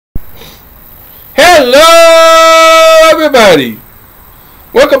Hello, everybody.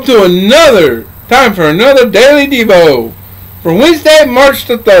 Welcome to another time for another Daily Devo for Wednesday, March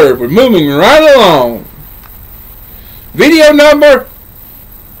the 3rd. We're moving right along. Video number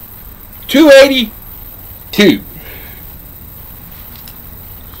 282.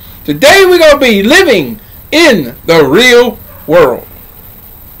 Today we're going to be living in the real world.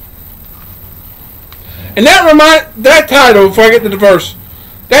 And that title, before I get to the verse,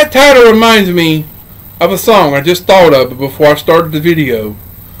 that title reminds me of a song I just thought of before I started the video.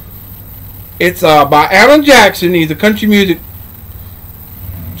 It's by Alan Jackson. He's a country music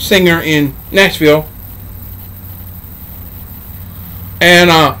singer in Nashville. And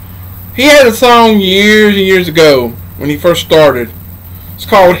he had a song years and years ago when he first started. It's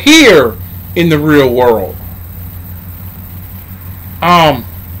called Here in the Real World. I'll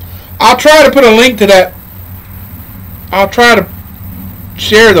try to put a link to that. I'll try to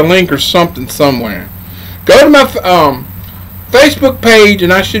share the link or something somewhere. Go to my Facebook page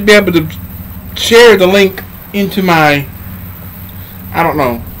and I should be able to share the link into my, I don't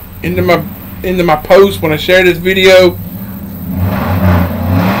know, into my post when I share this video.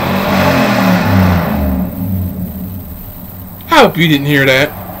 I hope you didn't hear that.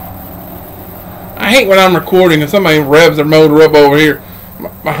 I hate when I'm recording and somebody revs their motor up over here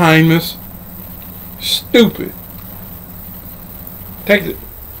behind us. Stupid. Take it.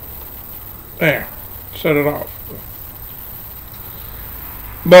 There. Shut it off.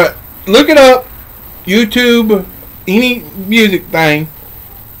 But look it up. YouTube. Any music thing.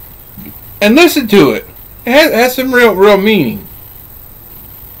 And listen to it. It has some real meaning.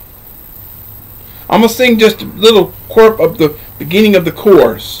 I'm going to sing just a little quirk of the beginning of the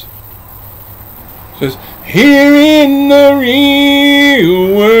chorus. It says, here in the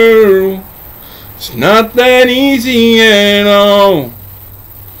real world, it's not that easy at all.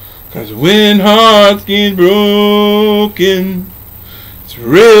 'Cause when hearts get broken, it's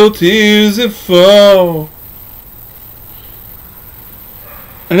real tears that fall.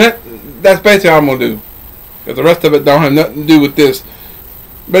 And that's basically all I'm going to do. Because the rest of it don't have nothing to do with this.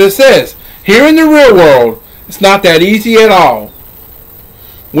 But it says, here in the real world, it's not that easy at all.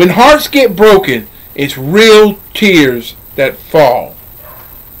 When hearts get broken, it's real tears that fall.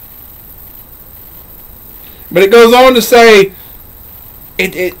 But it goes on to say,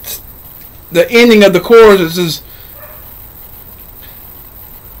 it's the ending of the chorus. It says,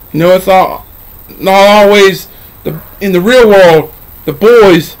 it's not always in the real world. The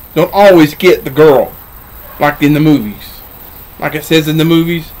boys don't always get the girl, like in the movies. Like it says in the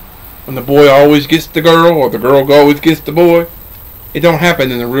movies, when the boy always gets the girl, or the girl always gets the boy. It don't happen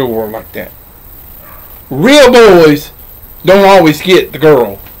in the real world like that. Real boys don't always get the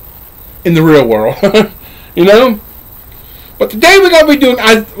girl in the real world. You know? But today we're going to be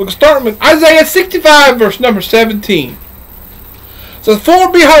we're starting with Isaiah 65 verse number 17. It says,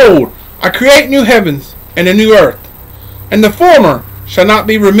 for behold, I create new heavens and a new earth, and the former shall not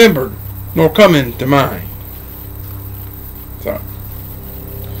be remembered, nor come into mind. So,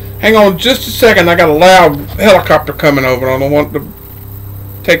 hang on just a second. I got a loud helicopter coming over. I don't want to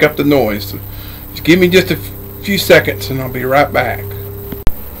take up the noise. So just give me just a few seconds and I'll be right back.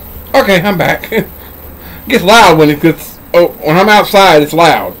 Okay, I'm back. It gets loud when it gets. Oh, when I'm outside, it's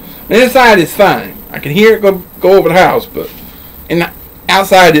loud. Inside, it's fine. I can hear it go over the house, but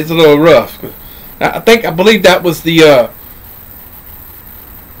outside, it's a little rough. I believe that was the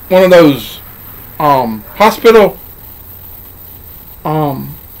one of those hospital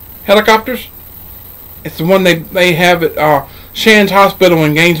helicopters. It's the one they have at Shands Hospital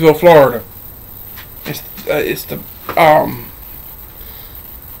in Gainesville, Florida. It's the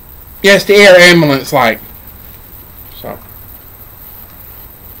it's the air ambulance like.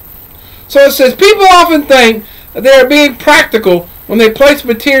 So it says, people often think that they are being practical when they place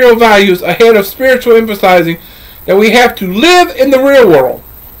material values ahead of spiritual, emphasizing that we have to live in the real world.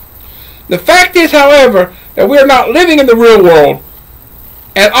 The fact is, however, that we are not living in the real world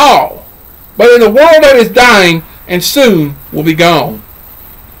at all, but in a world that is dying and soon will be gone.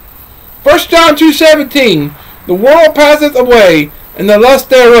 1 John 2:17, the world passeth away, and the lust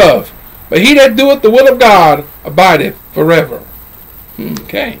thereof, but he that doeth the will of God abideth forever.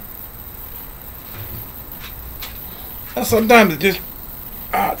 Okay. Sometimes it just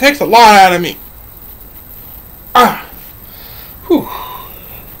takes a lot out of me. Whew.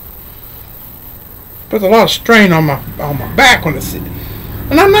 Puts a lot of strain on my back when I sit.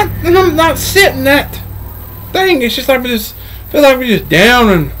 And I'm not sitting that thing. It's just like feel like we're just down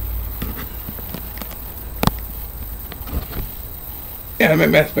and yeah,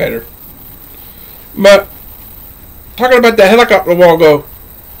 maybe that's better. But talking about that helicopter a while ago,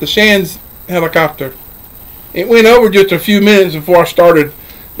 the Shands helicopter. It went over just a few minutes before I started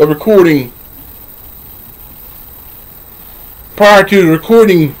the recording. Prior to the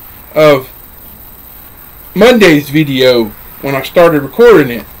recording of Monday's video, when I started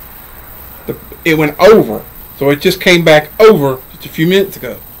recording it, it went over. So it just came back over just a few minutes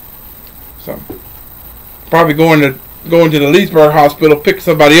ago. So probably going to the Leesburg Hospital, pick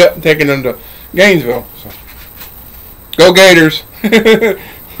somebody up and taking them to Gainesville. So go Gators!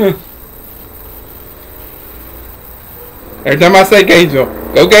 Every time I say Gainesville,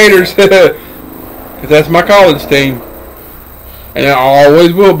 go Gators! Because that's my college team, and it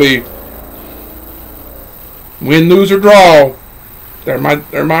always will be. Win, lose, or draw, they're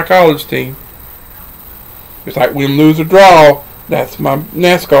my college team. It's like win, lose, or draw. That's my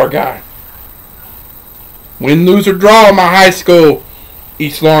NASCAR guy. Win, lose, or draw, my high school,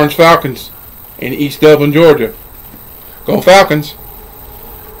 East Lawrence Falcons in East Dublin, Georgia. Go Falcons!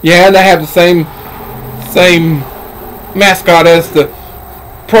 Yeah, they have the same mascot as the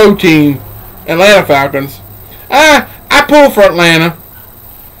pro team, Atlanta Falcons. I pull for Atlanta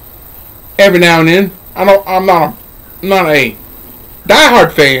every now and then. I'm not a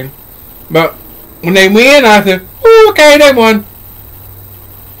diehard fan, but when they win, I say, "Oh, okay, they won."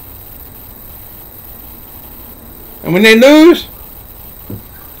 And when they lose,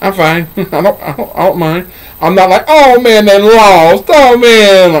 I'm fine. I don't mind. I'm not like, "Oh man, they lost. Oh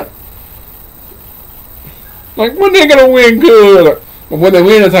man." Like, when they gonna win good? But when they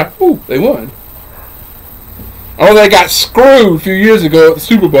win, it's like, ooh, they won. Oh, they got screwed a few years ago at the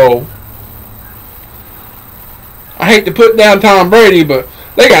Super Bowl. I hate to put down Tom Brady, but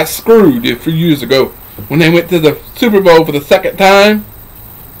they got screwed a few years ago when they went to the Super Bowl for the second time.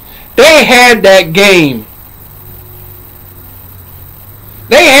 They had that game.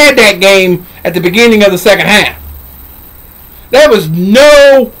 They had that game at the beginning of the second half. There was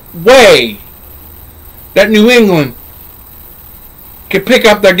no way that New England could pick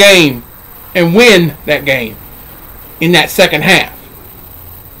up their game and win that game in that second half.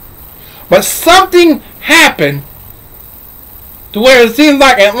 But something happened to where it seemed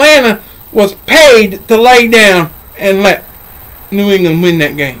like Atlanta was paid to lay down and let New England win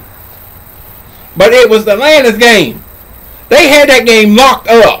that game. But it was Atlanta's game. They had that game locked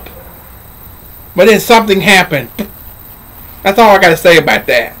up. But then something happened. That's all I got to say about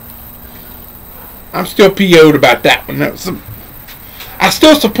that. I'm still PO'd about that one. I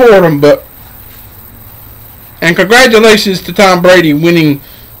still support him, but... And congratulations to Tom Brady winning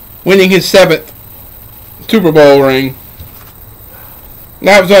his 7th Super Bowl ring.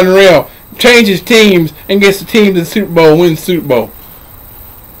 That was unreal. Changes teams and gets the team to the Super Bowl, wins the Super Bowl.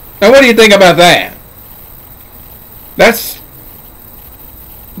 Now, what do you think about that? That's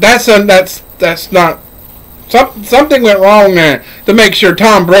not... Something went wrong there to make sure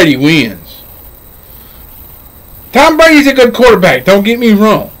Tom Brady wins. Tom Brady's a good quarterback, don't get me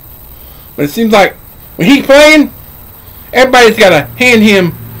wrong. But it seems like when he's playing, everybody's got to hand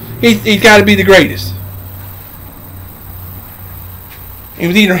him, he's got to be the greatest. It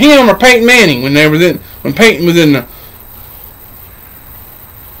was either him or Peyton Manning when Peyton was in the...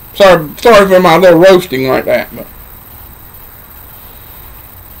 Sorry for my little roasting like that, but...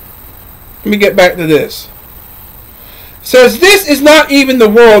 Let me get back to this. It says, this is not even the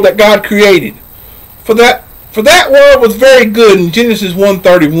world that God created. For that world was very good in Genesis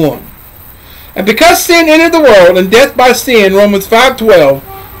 1:31. And because sin entered the world, and death by sin, Romans 5:12,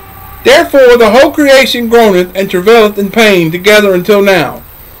 therefore the whole creation groaneth and travaileth in pain together until now,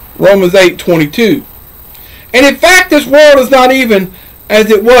 Romans 8:22. And in fact this world is not even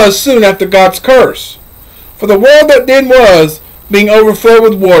as it was soon after God's curse. For the world that then was, being overflowed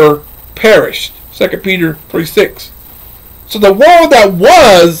with water, perished, 2 Peter 3:6. So the world that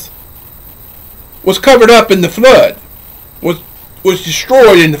was covered up in the flood, was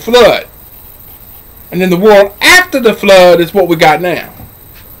destroyed in the flood. And then the world after the flood is what we got now.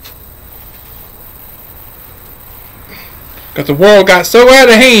 Because the world got so out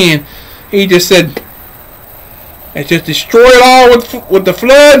of hand, he just said, let's just destroy it all with the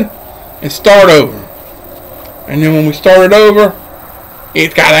flood and start over. And then when we started over,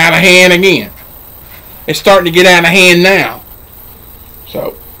 it got out of hand again. It's starting to get out of hand now.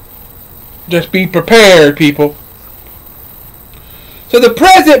 So, just be prepared, people. So the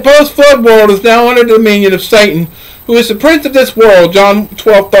present post-flood world is now under the dominion of Satan, who is the prince of this world, John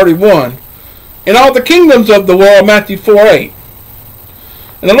 12:31, and all the kingdoms of the world, Matthew 4:8.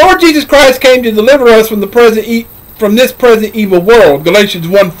 And the Lord Jesus Christ came to deliver us from this present evil world, Galatians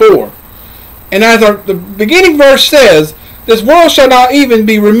 1:4. And as the beginning verse says, this world shall not even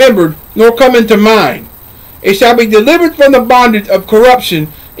be remembered, nor come into mind. It shall be delivered from the bondage of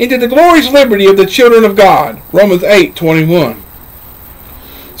corruption into the glorious liberty of the children of God. Romans 8:21.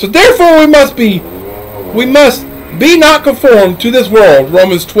 So therefore we must be not conformed to this world.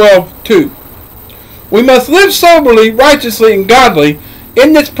 Romans 12:2. We must live soberly, righteously, and godly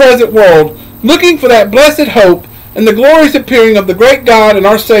in this present world, looking for that blessed hope and the glorious appearing of the great God and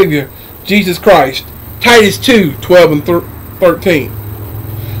our Savior, Jesus Christ. Titus 2:12 and 13.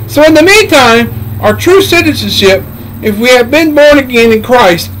 So in the meantime, our true citizenship, if we have been born again in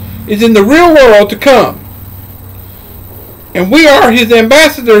Christ, is in the real world to come. And we are His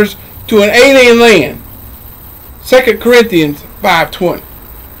ambassadors to an alien land. 2 Corinthians 5:20.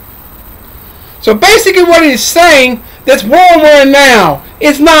 So basically what it is saying, this world we're in now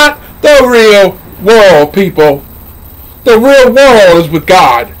is not the real world, people. The real world is with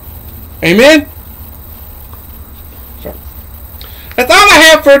God. Amen? So, that's all I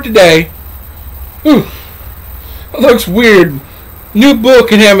have for today. It looks weird. New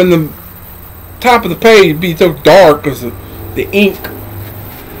book and having the top of the page be so dark because of the ink.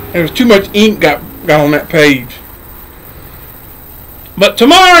 There was too much ink got on that page. But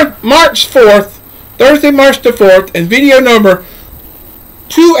tomorrow, March 4th, Thursday, March the 4th, and video number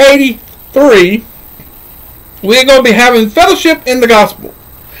 283, we're going to be having fellowship in the gospel.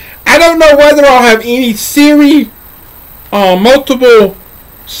 I don't know whether I'll have any multiple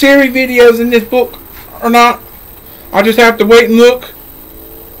series videos in this book or not. I'll just have to wait and look.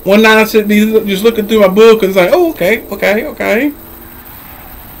 One night I said, just looking through my book and say, oh, okay.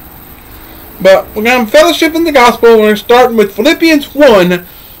 But we're going to fellowship in the gospel. We're starting with Philippians 1,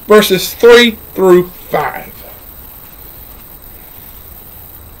 verses 3 through 5.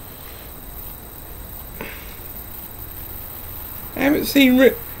 I haven't seen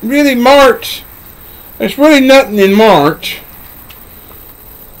really March. There's really nothing in March.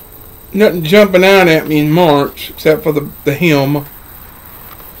 Nothing jumping out at me in March except for the hymn.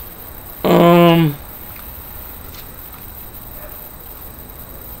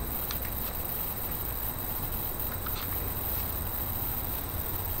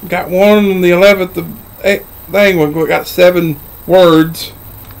 Got one on the 11th of thing. We got 7 words.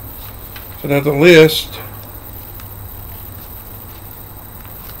 So that's a list.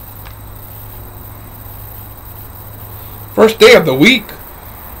 First day of the week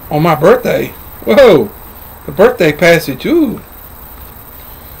on my birthday. Whoa. The birthday passage. Ooh.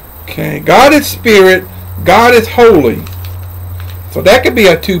 Okay. God is spirit. God is holy. So that could be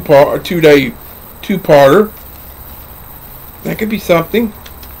a 2-day two-parter. That could be something.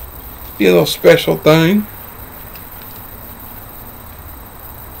 Be a little special thing.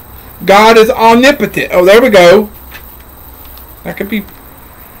 God is omnipotent. Oh, there we go. That could be.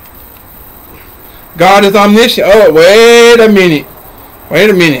 God is omniscient. Oh, wait a minute.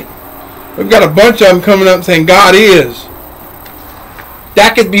 We've got a bunch of them coming up saying God is.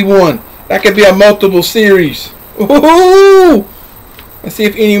 That could be one. That could be a multiple series. Ooh! Let's see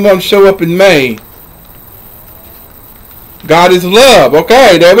if anyone show up in May. God is love.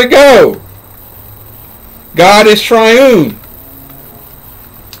 Okay, there we go. God is triune.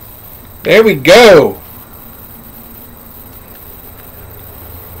 There we go.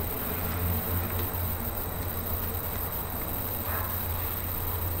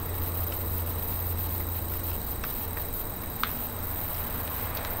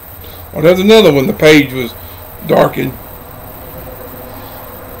 Oh, there's another one. The page was darkened.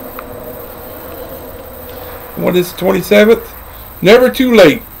 What is the 27th? Never too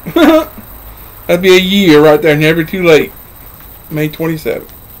late. That'd be a year right there. Never too late. May 27th.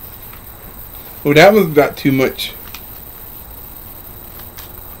 Oh, that was about too much.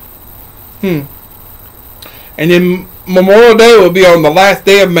 And then Memorial Day will be on the last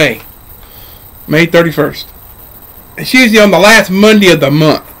day of May. May 31st. It's usually on the last Monday of the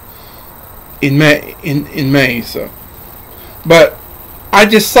month. In May, so. But I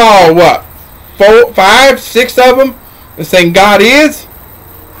just saw what? 4, 5, 6 of them. They're saying God is.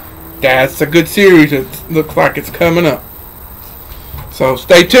 That's a good series. It looks like it's coming up. So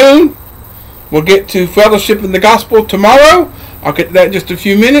stay tuned. We'll get to fellowship in the gospel tomorrow. I'll get to that in just a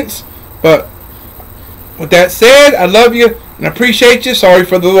few minutes. But with that said, I love you and appreciate you. Sorry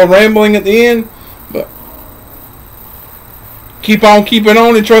for the little rambling at the end. But keep on keeping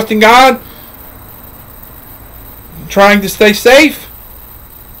on and trusting God. Trying to stay safe.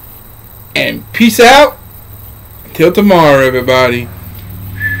 And peace out. Until tomorrow, everybody.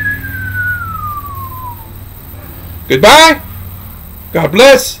 Goodbye. God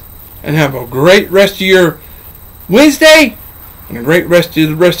bless. And have a great rest of your Wednesday. And a great rest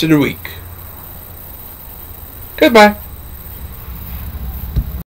of the week. Goodbye.